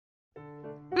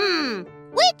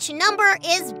Which number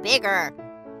is bigger?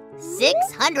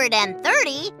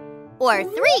 630 or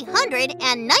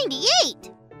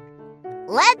 398?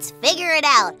 Let's figure it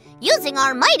out using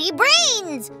our mighty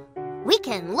brains. We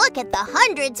can look at the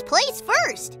hundreds place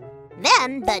first,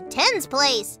 then the tens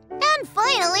place, and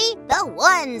finally the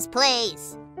ones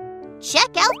place.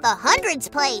 Check out the hundreds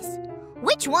place.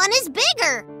 Which one is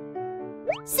bigger?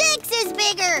 6 is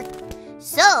bigger.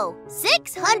 So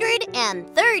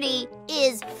 630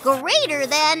 is greater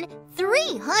than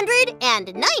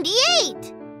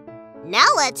 398. Now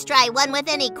let's try one with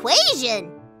an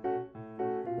equation.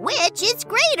 Which is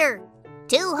greater?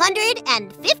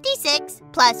 256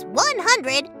 plus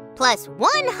 100 plus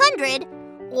 100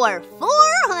 or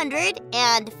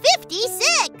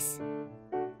 456?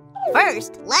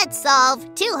 First, let's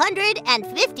solve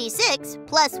 256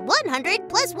 plus 100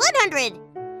 plus 100.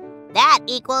 That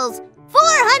equals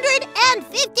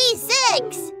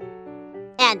 456.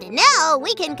 And now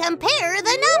we can compare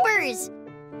the numbers.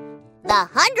 The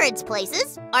hundreds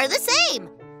places are the same.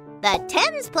 The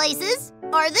tens places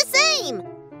are the same.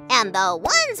 And the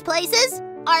ones places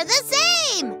are the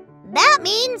same. That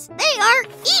means they are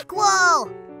equal.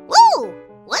 Woo!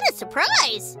 What a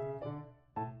surprise!